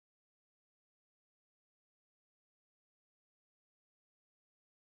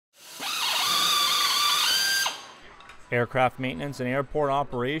Aircraft maintenance and airport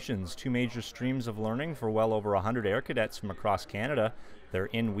operations, two major streams of learning for well over 100 Air Cadets from across Canada. They're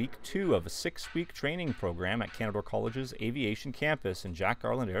in week 2 of a 6-week training program at Canadore College's aviation campus in Jack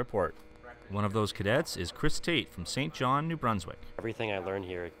Garland Airport. One of those cadets is Chris Tate from St. John, New Brunswick. Everything I learn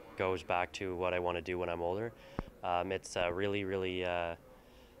here goes back to what I want to do when I'm older. It's really,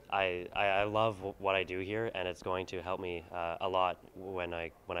 I love what I do here, and it's going to help me a lot when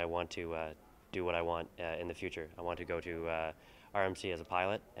I want to do what I want in the future. I want to go to RMC as a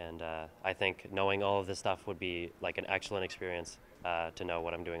pilot, and I think knowing all of this stuff would be like an excellent experience to know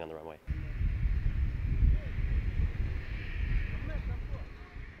what I'm doing on the runway.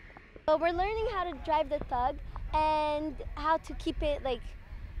 So we're learning how to drive the tug and how to keep it like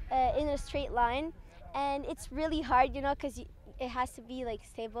in a straight line, and it's really hard, you know, because it has to be like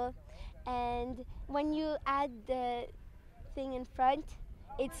stable, and when you add the thing in front,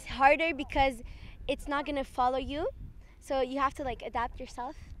 it's harder because it's not going to follow you, so you have to like adapt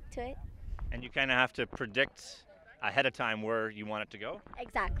yourself to it. And you kind of have to predict ahead of time where you want it to go?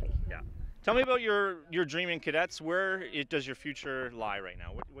 Exactly. Yeah. Tell me about your dream in cadets. Where does your future lie right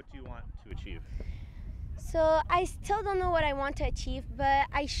now? What do you want to achieve? So I still don't know what I want to achieve, but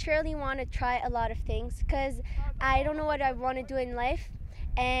I surely want to try a lot of things because I don't know what I want to do in life,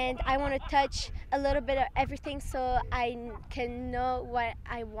 and I want to touch a little bit of everything so I can know what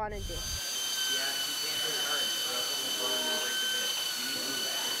I want to do.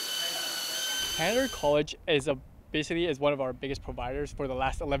 Canadore College is basically one of our biggest providers for the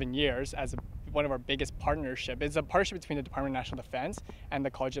last 11 years as one of our biggest partnership. It's a partnership between the Department of National Defense and the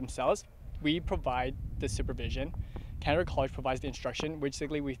college themselves. We provide the supervision. Canadore College provides the instruction, which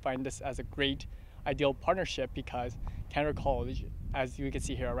basically we find this as a great ideal partnership because Canadore College, as you can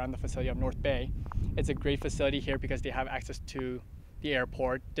see here around the facility of North Bay, it's a great facility here because they have access to the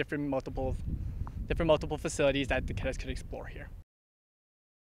airport, different multiple facilities that the cadets could explore here.